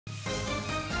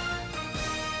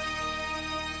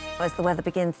As the weather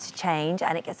begins to change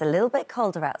and it gets a little bit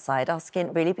colder outside, our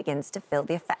skin really begins to feel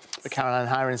the effects. But Caroline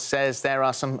Hirons says there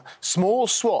are some small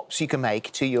swaps you can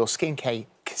make to your skincare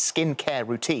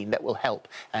routine that will help,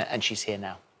 and she's here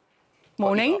now.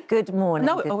 Morning. Good morning.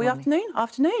 No, good are we morning. afternoon?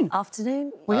 Afternoon.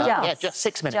 Afternoon? Yeah, just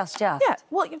 6 minutes. Just. Yeah,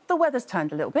 well, the weather's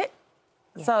turned a little bit.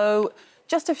 Yeah. So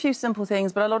just a few simple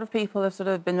things, but a lot of people have sort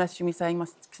of been messaging me saying my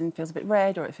skin feels a bit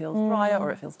red, or it feels drier, or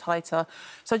it feels tighter.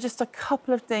 So just a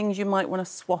couple of things you might want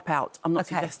to swap out. I'm not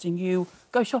suggesting you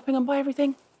go shopping and buy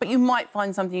everything, but you might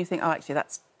find something you think, oh, actually,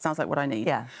 that sounds like what I need.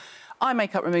 Yeah. Eye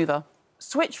makeup remover.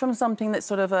 Switch from something that's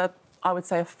sort of I would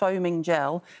say a foaming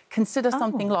gel. Consider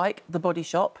something like the Body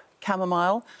Shop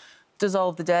Chamomile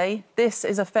Dissolve the Day. This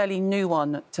is a fairly new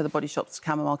one to the Body Shop's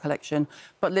chamomile collection,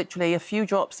 but literally a few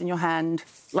drops in your hand,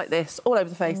 like this, all over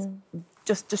the face,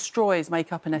 just destroys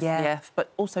makeup and SPF,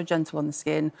 but also gentle on the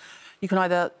skin. You can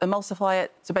either emulsify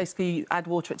it, so basically you add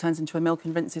water, it turns into a milk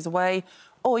and rinses away,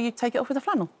 or you take it off with a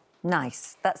flannel.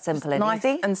 Nice. That's simple and nice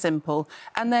easy. and simple.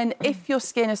 And then if your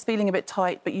skin is feeling a bit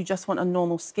tight, but you just want a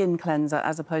normal skin cleanser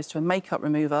as opposed to a makeup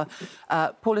remover,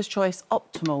 Paula's Choice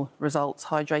Optimal Results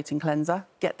Hydrating Cleanser,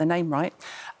 get the name right,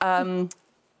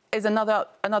 is another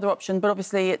option, but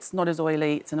obviously it's not as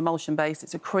oily, it's an emulsion base,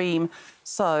 it's a cream.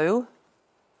 So,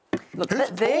 look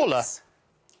at this. Paula?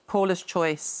 Paula's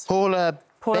Choice. Paula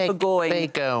Burgoyne.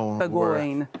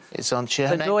 It's on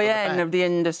the doyenne of the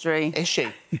industry. Is she?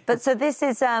 But so this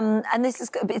is, and this is,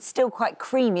 it's still quite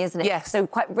creamy, isn't it? Yes. So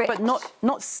quite rich. But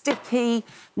not sticky,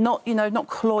 not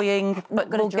cloying. Not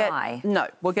gonna dry.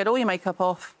 We'll get all your makeup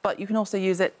off, but you can also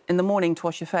use it in the morning to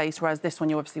wash your face, whereas this one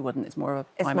you obviously wouldn't. It's more of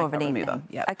eye makeup remover.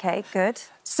 Yeah. OK, good.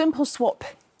 Simple swap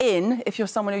in if you're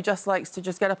someone who just likes to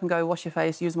just get up and go wash your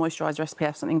face, use moisturiser,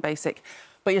 SPF, something basic,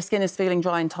 but your skin is feeling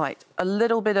dry and tight. A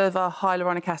little bit of a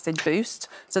hyaluronic acid boost.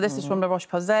 So this is from La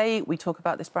Roche-Posay. We talk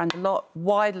about this brand a lot.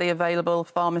 Widely available,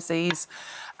 pharmacies.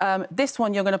 This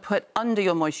one you're going to put under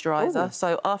your moisturiser.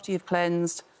 So after you've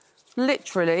cleansed,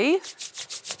 literally...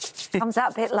 Comes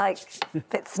out a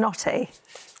bit snotty.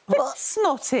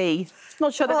 Snotty.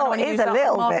 Not sure that anyone it is used a that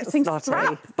little marketing bit snotty.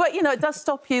 strap, but you know it does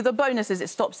stop you. The bonus is it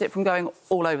stops it from going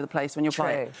all over the place when you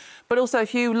apply it. But also,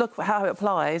 if you look at how it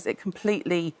applies, it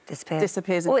completely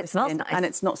disappears into the skin, nice. and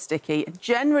it's not sticky.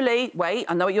 Generally, wait,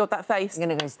 I know what you're that face. I'm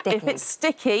going to go sticky. If it's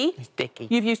sticky,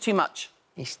 you've used too much.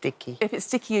 It's sticky. If it's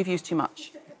sticky, you've used too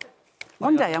much.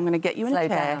 One day I'm going to get you in a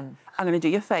chair. Down. I'm going to do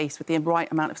your face with the right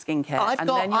amount of skincare,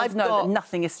 then you'll know that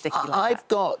nothing is sticky like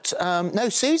that. No,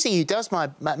 Susie, who does my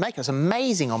makeup, is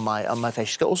amazing on my face.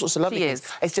 She's got all sorts of lovely things.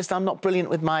 It's just I'm not brilliant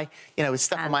with my, with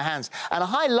stuff on my hands. And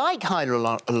I like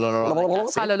hyaluronic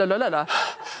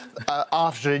acid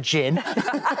after a gin,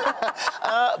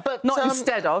 but not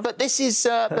instead of. But this is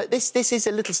this is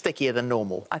a little stickier than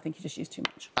normal. I think you just used too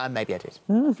much. Maybe I did.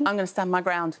 I'm going to stand my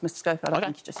ground, Mr. Schofield. I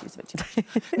think you just used a bit too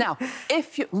much. Now,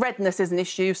 if redness is an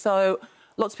issue, so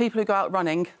lots of people who go out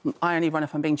running, I only run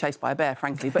if I'm being chased by a bear,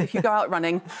 frankly, but if you go out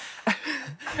running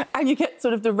and you get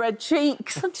sort of the red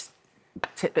cheeks, just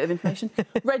tidbit of information,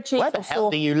 red cheeks, where the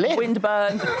hell do you live?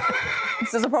 Windburn,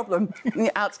 this is a problem in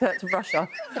the outskirts of Russia.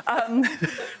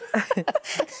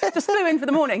 Just flew in for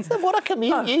the morning. What a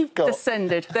commute you've got.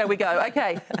 Descended, there we go,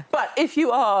 OK. But if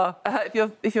you are,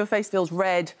 if your face feels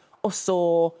red or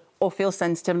sore, or feel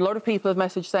sensitive. A lot of people have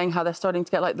messaged saying how they're starting to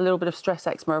get like a little bit of stress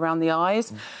eczema around the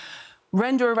eyes.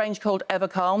 Render a range called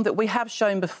Evercalm that we have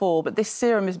shown before, but this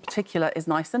serum in particular is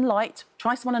nice and light.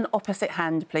 Try some on an opposite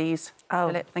hand, please.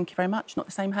 Phillip, thank you very much. Not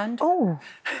the same hand. Oh.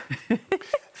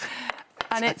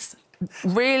 And it's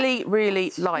really,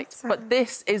 really light. But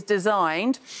this is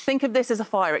designed... Think of this as a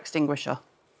fire extinguisher.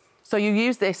 So you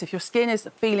use this if your skin is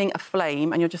feeling a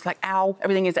flame and you're just like, ow,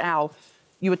 everything is ow.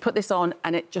 You would put this on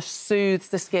and it just soothes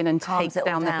the skin and takes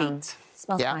down the heat.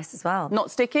 Smells nice as well. Not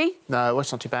sticky? No,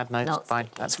 it's not too bad. No, it's fine.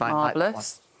 That's fine.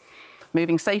 Marvellous.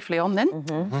 Moving safely on then.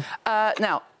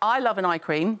 Now, I love an eye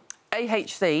cream.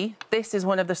 AHC, this is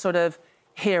one of the sort of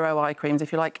hero eye creams,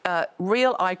 if you like.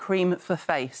 Real eye cream for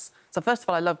face. So first of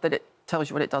all, I love that it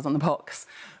tells you what it does on the box.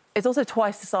 It's also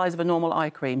twice the size of a normal eye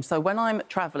cream. So when I'm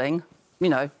travelling,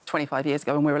 25 years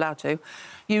ago when we were allowed to,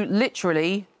 you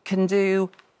literally can do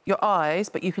your eyes,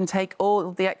 but you can take all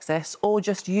of the excess or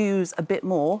just use a bit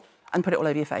more and put it all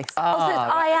over your face. So it's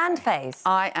eye and face?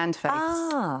 Eye and face.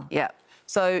 Yeah.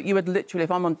 So you would literally, if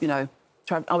I'm on,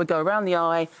 I would go around the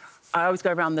eye, I always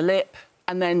go around the lip,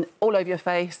 and then all over your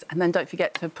face, and then don't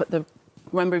forget to put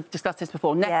remember we've discussed this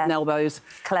before, neck and elbows.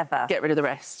 Clever. Get rid of the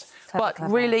rest. But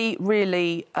clever. Really,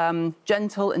 really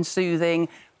gentle and soothing.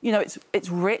 It's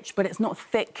rich, but it's not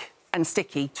thick and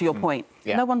sticky, to your point.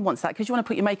 Yeah. No one wants that, because you want to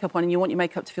put your makeup on and you want your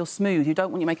makeup to feel smooth. You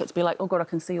don't want your makeup to be like, oh, God, I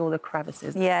can see all the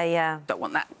crevices. Yeah, yeah. Don't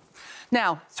want that.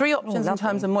 Now, 3 options in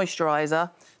terms of moisturiser.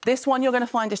 This one you're going to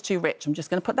find is too rich. I'm just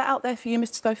going to put that out there for you,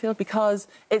 Mr. Schofield, because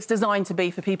it's designed to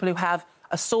be for people who have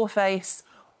a sore face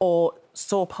or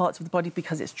sore parts of the body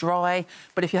because it's dry.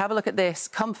 But if you have a look at this,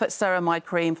 Comfort Ceramide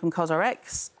Cream from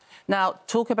CosRx. Now,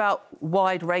 talk about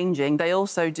wide-ranging. They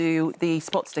also do the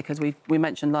spot stickers we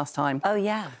mentioned last time. Oh,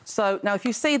 yeah. So, now, if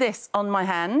you see this on my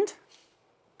hand,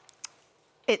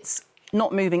 it's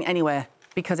not moving anywhere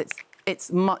because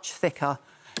it's much thicker.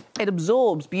 It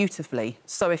absorbs beautifully.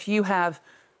 So if you have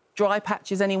dry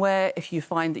patches anywhere, if you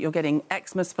find that you're getting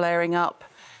eczemas flaring up,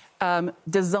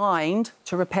 designed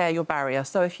to repair your barrier.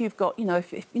 So if you've got,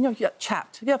 if you have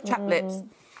chapped lips,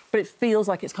 but it feels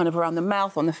like it's kind of around the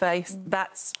mouth, on the face,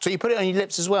 that's... So you put it on your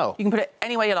lips as well? You can put it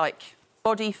anywhere you like.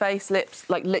 Body, face, lips,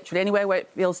 like literally anywhere where it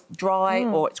feels dry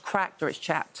or it's cracked or it's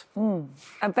chapped. And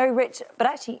very rich, but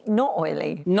actually not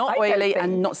oily. Not oily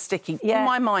and not sticky. Yeah. In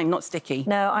my mind, not sticky.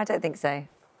 No, I don't think so.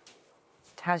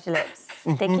 How's your lips?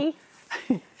 Sticky?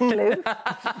 Glue?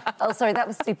 Oh, sorry, that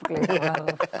was super glue.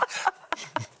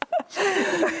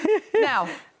 Now,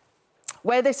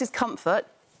 where this is comfort,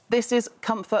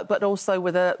 but also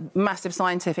with a massive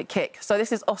scientific kick. So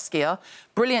this is Oskia,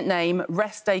 brilliant name,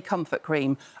 Rest Day Comfort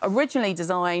Cream. Originally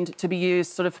designed to be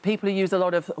used sort of for people who use a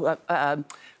lot of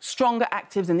stronger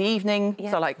actives in the evening,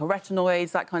 so like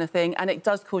retinoids, that kind of thing, and it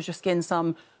does cause your skin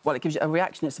some, well, it gives you a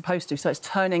reaction it's supposed to, so it's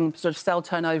turning, sort of cell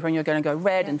turnover, and you're going to go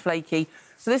red and flaky.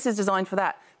 So this is designed for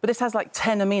that. But this has like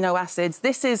 10 amino acids.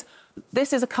 This is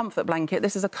a comfort blanket.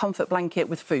 This is a comfort blanket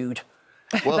with food.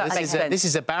 Well, this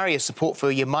is a barrier support for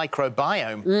your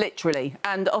microbiome. Literally.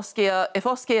 And Oskia, if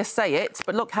Oskia say it,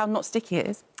 but look how not sticky it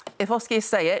is. If Oskia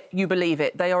say it, you believe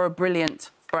it. They are a brilliant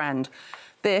brand.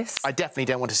 This... I definitely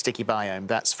don't want a sticky biome,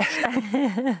 that's for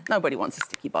sure. Nobody wants a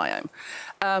sticky biome.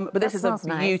 But this is a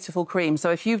beautiful cream. So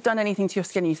if you've done anything to your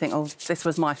skin and you think, oh, this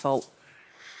was my fault,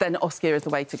 then Oskia is the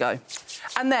way to go.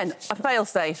 And then a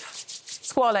fail-safe.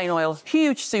 Squalane oil,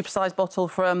 huge supersized bottle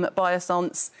from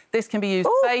Biossance. This can be used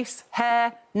face,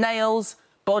 hair, nails,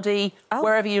 body,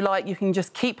 wherever you like. You can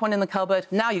just keep one in the cupboard.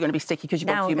 Now you're going to be sticky because you've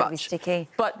got too much. Be sticky.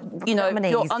 But,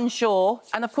 if you're unsure,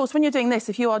 and of course, when you're doing this,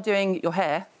 if you are doing your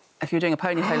hair, if you're doing a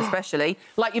ponytail especially,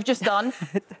 like you've just done,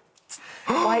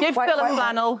 give Phil a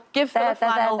flannel. Give Phil a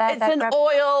flannel. It's an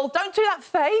oil. Don't do that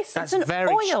face. It's an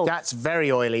oil. That's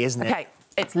very oily, isn't it? OK.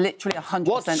 It's literally 100%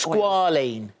 What's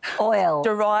squalene? Oil.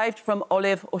 Derived from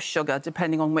olive or sugar,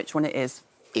 depending on which one it is.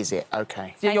 Is it?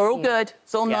 OK. So you're all good.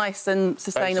 It's all nice and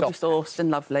sustainably sourced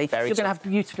and lovely. You're going to have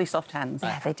beautifully soft hands.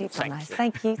 Yeah, they do feel nice.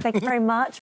 Thank you. Thank you very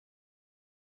much.